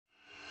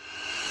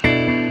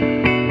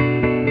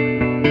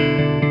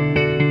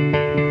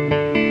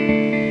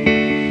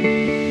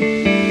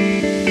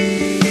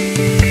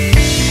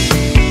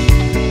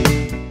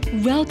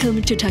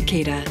to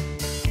Takeda.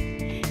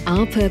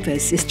 Our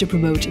purpose is to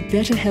promote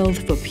better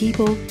health for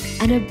people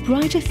and a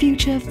brighter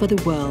future for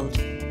the world.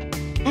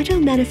 At our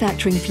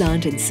manufacturing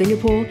plant in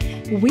Singapore,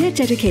 we're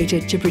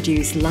dedicated to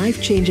produce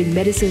life-changing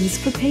medicines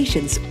for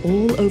patients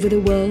all over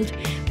the world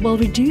while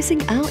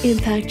reducing our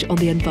impact on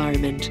the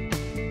environment.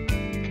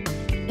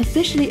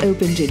 Officially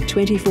opened in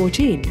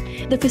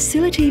 2014, the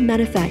facility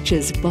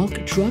manufactures bulk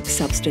drug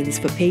substance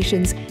for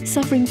patients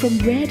suffering from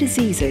rare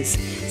diseases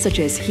such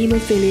as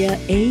haemophilia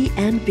A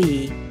and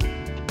B.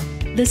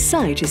 The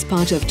site is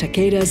part of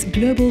Takeda's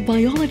global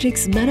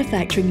biologics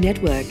manufacturing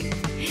network.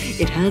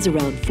 It has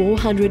around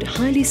 400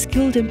 highly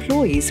skilled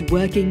employees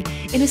working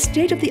in a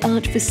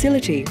state-of-the-art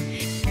facility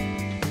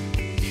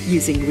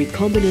using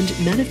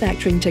recombinant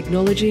manufacturing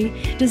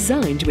technology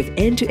designed with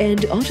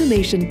end-to-end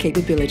automation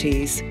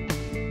capabilities.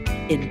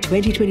 In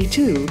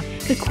 2022,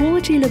 the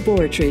Quality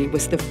Laboratory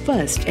was the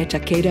first at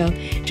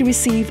Takeda to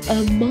receive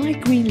a My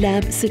Green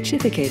Lab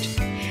certificate,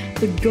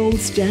 the gold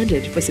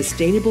standard for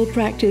sustainable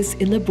practice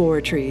in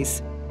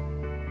laboratories.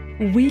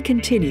 We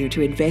continue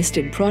to invest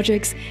in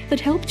projects that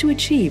help to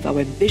achieve our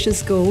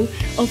ambitious goal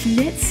of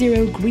net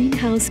zero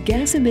greenhouse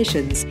gas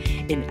emissions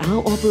in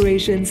our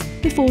operations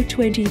before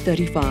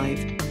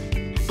 2035.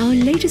 Our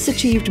latest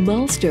achieved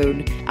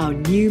milestone, our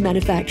new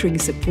manufacturing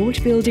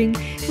support building,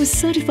 was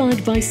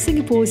certified by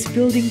Singapore's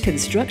Building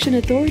Construction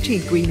Authority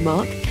Green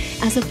Mark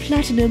as a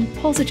Platinum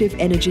Positive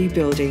Energy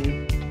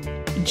building,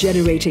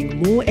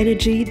 generating more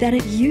energy than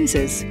it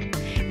uses.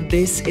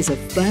 This is a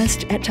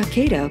first at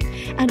Takeda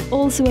and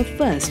also a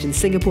first in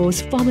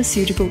Singapore's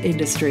pharmaceutical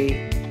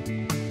industry.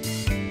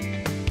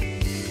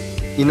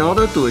 In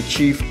order to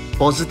achieve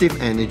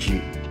positive energy,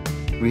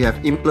 we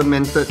have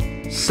implemented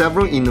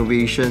several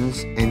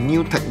innovations and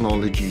new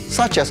technologies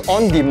such as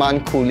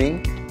on-demand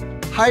cooling,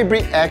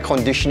 hybrid air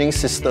conditioning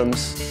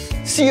systems,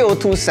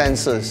 CO2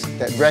 sensors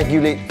that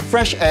regulate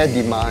fresh air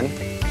demand,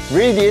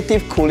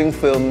 radiative cooling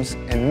films,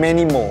 and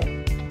many more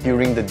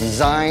during the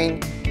design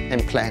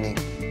and planning.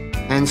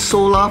 And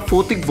solar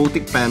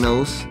photovoltaic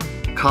panels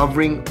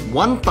covering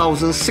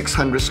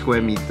 1,600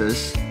 square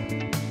meters,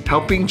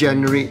 helping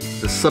generate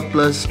the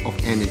surplus of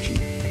energy.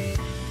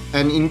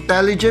 An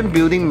intelligent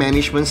building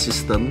management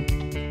system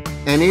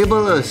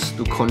enables us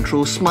to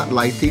control smart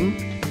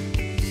lighting,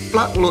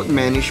 plug load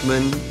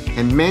management,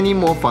 and many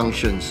more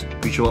functions,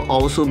 which will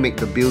also make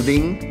the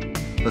building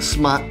a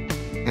smart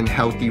and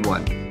healthy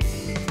one.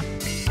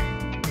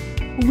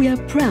 We are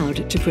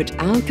proud to put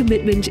our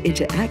commitment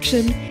into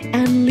action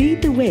and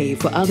lead the way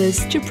for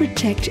others to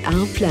protect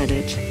our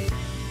planet.